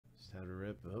Out of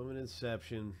rip, Bowman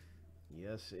Inception.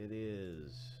 Yes, it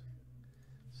is.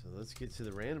 So let's get to the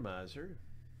randomizer.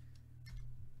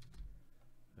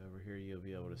 Over here, you'll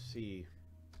be able to see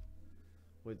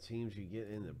what teams you get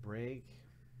in the break.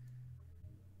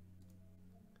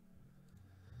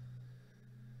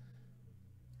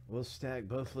 We'll stack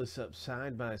both lists up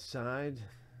side by side.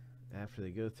 After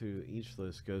they go through, each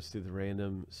list goes through the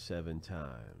random 7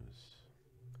 times.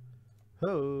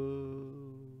 Ho!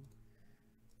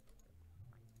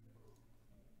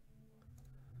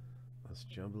 Let's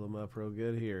jumble them up real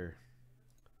good here.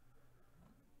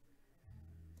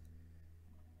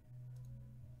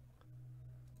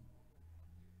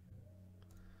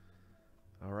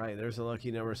 All right, there's a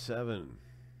lucky number 7.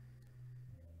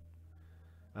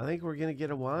 I think we're going to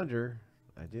get a wander.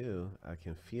 I do. I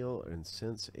can feel and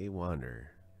sense a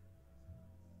wander.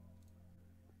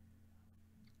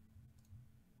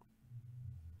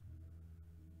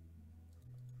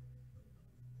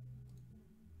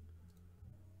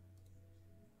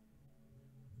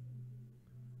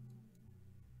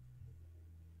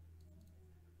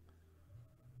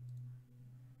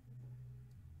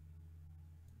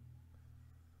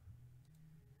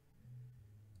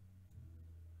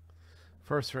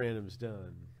 First random's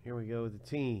done. Here we go with the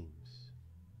teams.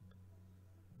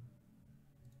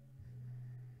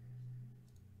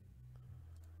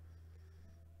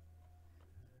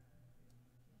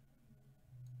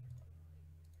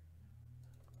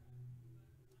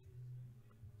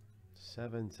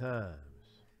 Seven times.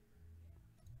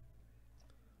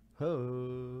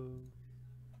 Ho!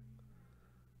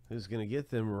 Who's going to get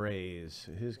them Rays?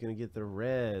 Who's going to get the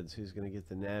Reds? Who's going to get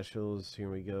the Nationals? Here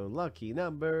we go. Lucky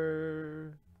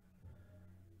number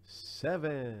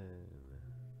 7.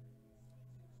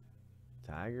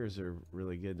 Tigers are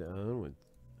really good to own with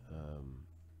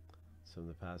some of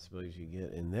the possibilities you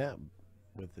get in that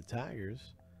with the Tigers.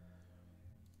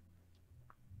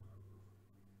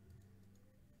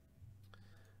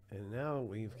 And now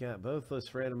we've got both lists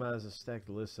randomized and stack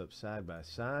the lists up side by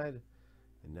side.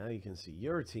 And now you can see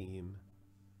your team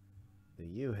that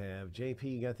you have. JP,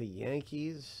 you got the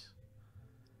Yankees,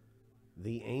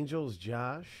 the Angels,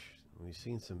 Josh. We've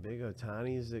seen some big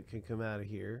Otanis that could come out of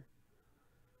here.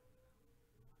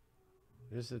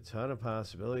 There's a ton of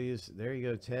possibilities. There you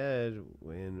go, Ted.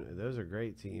 And those are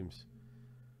great teams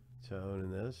to own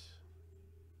in this.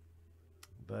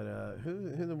 But who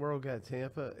in the world got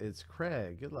Tampa? It's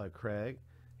Craig. Good luck, Craig.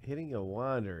 Hitting a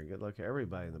wander. Good luck to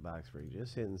everybody in the box break.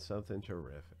 Just hitting something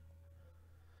terrific.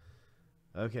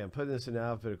 Okay, I'm putting this in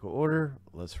alphabetical order.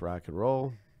 Let's rock and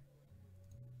roll.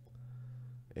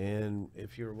 And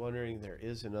if you're wondering, there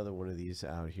is another one of these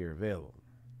out here available.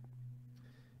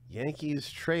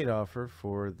 Yankees trade offer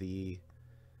for the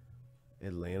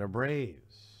Atlanta Braves.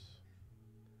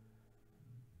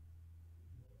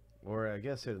 Or I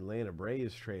guess an Atlanta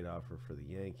Braves trade offer for the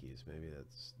Yankees. Maybe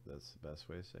that's the best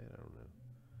way to say it.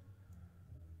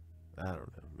 I don't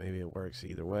know. Maybe it works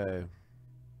either way.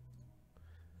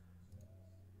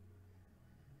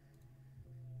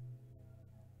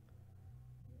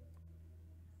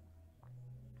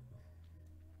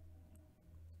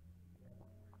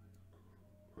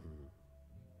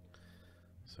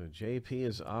 So JP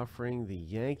is offering the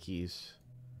Yankees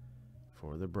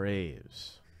for the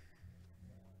Braves.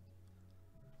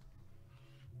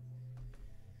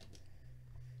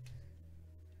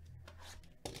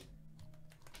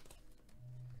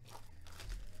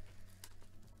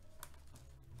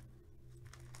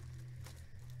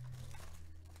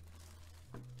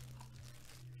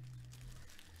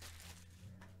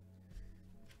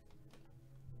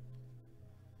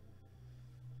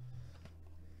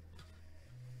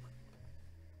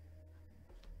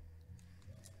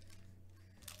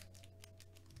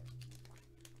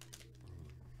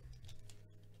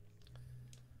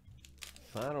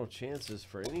 Final chances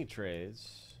for any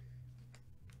trades.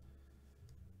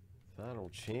 Final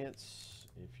chance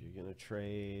if you're going to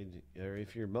trade, or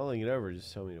if you're mulling it over,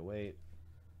 just tell me to wait.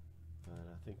 But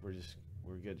I think we're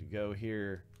good to go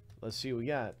here. Let's see what we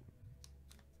got.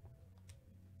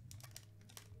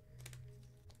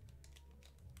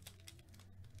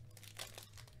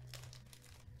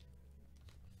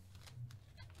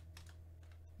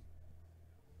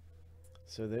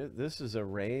 So this is a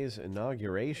Rays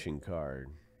inauguration card.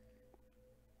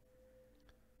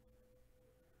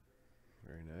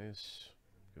 Very nice.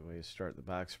 Good way to start the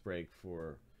box break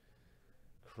for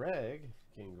Craig.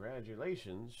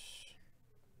 Congratulations.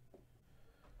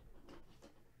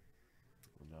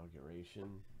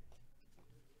 Inauguration.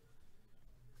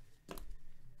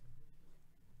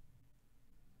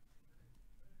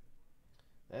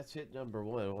 That's hit number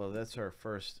 1. Well, that's our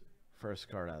first first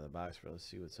card out of the box, but let's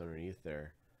see what's underneath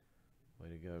there. Way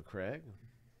to go, Craig.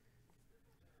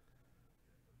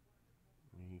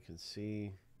 You can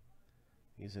see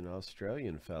he's an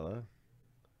Australian fella.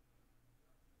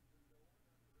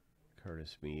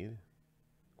 Curtis Mead,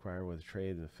 acquired with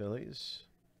trade in the Phillies.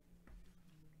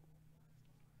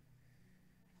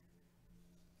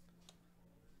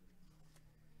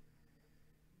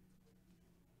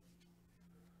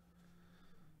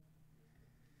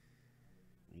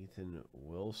 Ethan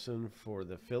Wilson for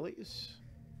the Phillies.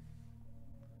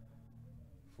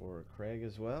 For Craig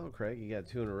as well. Craig, you got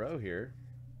 2 in a row here.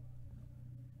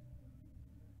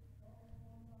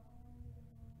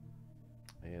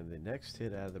 And the next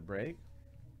hit out of the break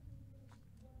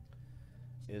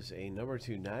is a number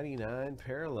 299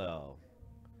 parallel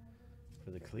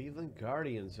for the Cleveland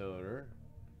Guardians owner,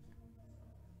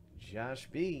 Josh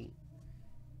B.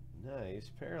 Nice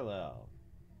parallel.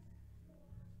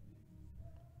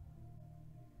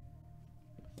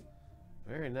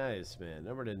 Very nice, man.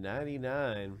 Number to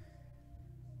 99.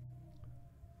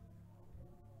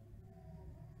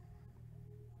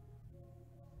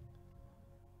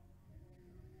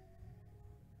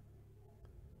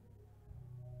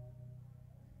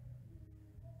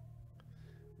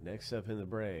 Next up in the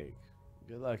break.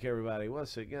 Good luck, everybody.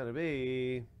 What's it going to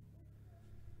be?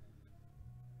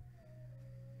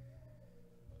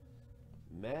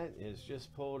 Matt has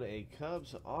just pulled a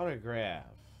Cubs autograph.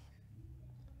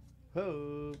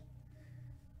 Ho!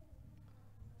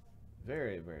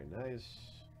 Very, very nice.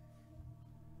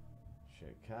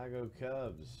 Chicago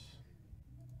Cubs.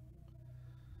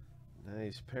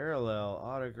 Nice parallel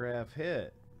autograph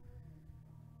hit.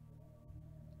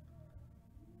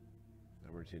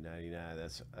 Number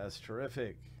 299. That's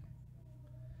terrific.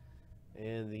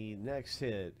 And the next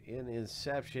hit in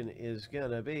Inception is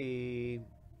gonna be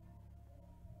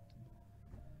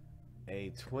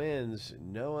a Twins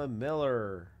Noah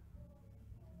Miller.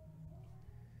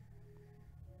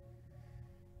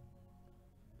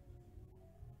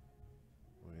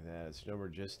 Look at that. It's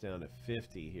numbered just down to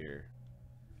 50 here.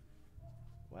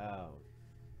 Wow.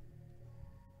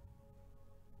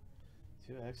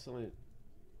 2 excellent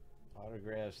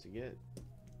autographs to get.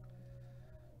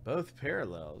 Both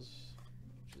parallels,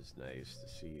 which is nice to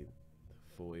see the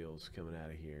foils coming out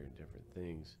of here and different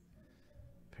things.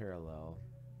 Parallel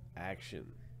action.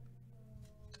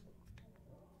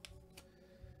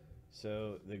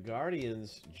 So the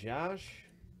Guardians, Josh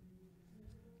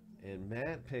and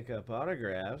Matt pick up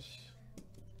autographs.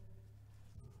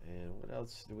 And what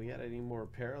else? Do we got any more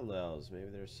parallels? Maybe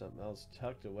there's something else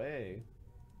tucked away.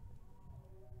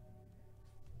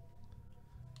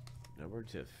 Number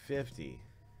to 50.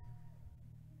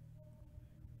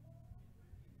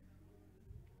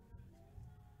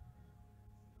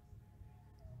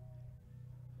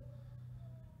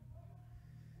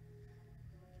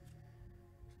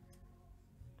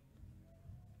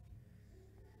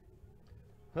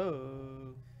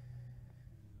 Ho!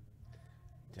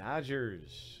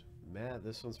 Dodgers. Matt,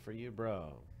 this one's for you,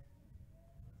 bro.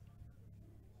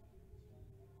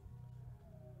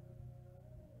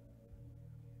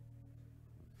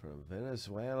 From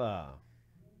Venezuela.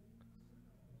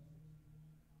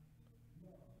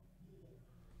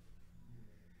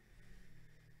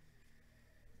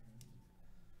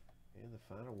 And the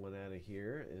final one out of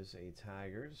here is a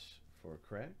Tigers for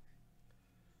Craig.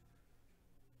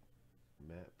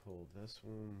 Matt pulled this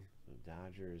one, the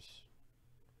Dodgers.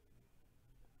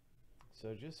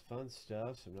 So just fun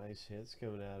stuff, some nice hits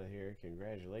coming out of here.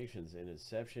 Congratulations in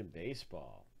Inception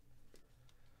Baseball.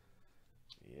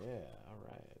 Yeah, all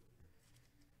right.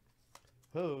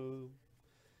 Ho!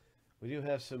 We do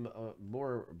have some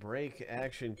more break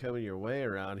action coming your way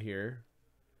around here.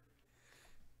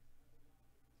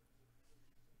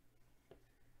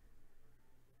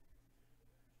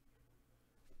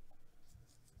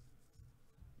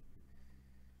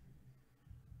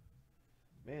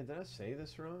 Man, did I say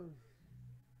this wrong?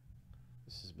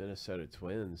 This is Minnesota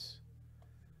Twins.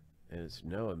 And it's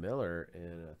Noah Miller.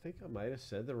 And I think I might have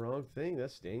said the wrong thing.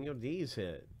 That's Daniel D's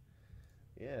hit.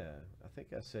 Yeah, I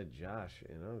think I said Josh,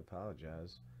 and I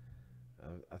apologize.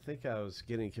 I think I was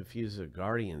getting confused with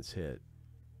Guardians hit.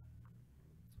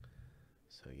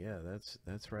 So yeah,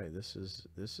 that's right. This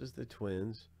is the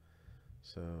Twins.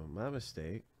 So my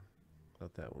mistake.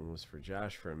 Thought that one was for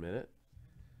Josh for a minute.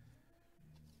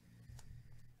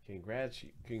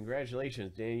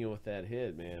 Congratulations, Daniel, with that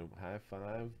hit, man. High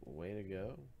five. Way to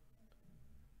go.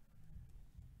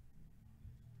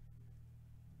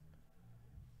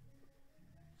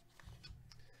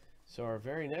 So our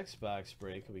very next box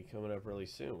break will be coming up really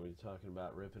soon. We're talking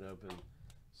about ripping open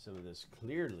some of this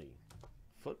Clearly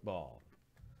football.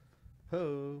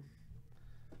 ho.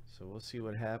 So we'll see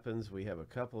what happens. We have a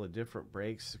couple of different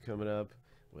breaks coming up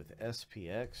with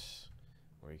SPX,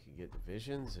 where you can get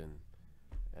divisions, and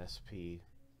SP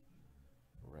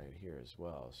right here as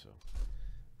well. So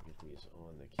get these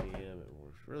on the cam, and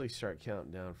we'll really start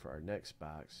counting down for our next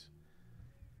box.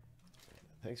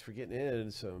 Thanks for getting in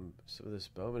some of this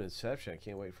Bowman Inception. I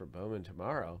can't wait for Bowman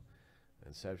tomorrow.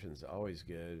 Inception's always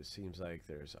good. It seems like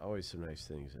there's always some nice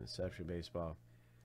things in Inception baseball.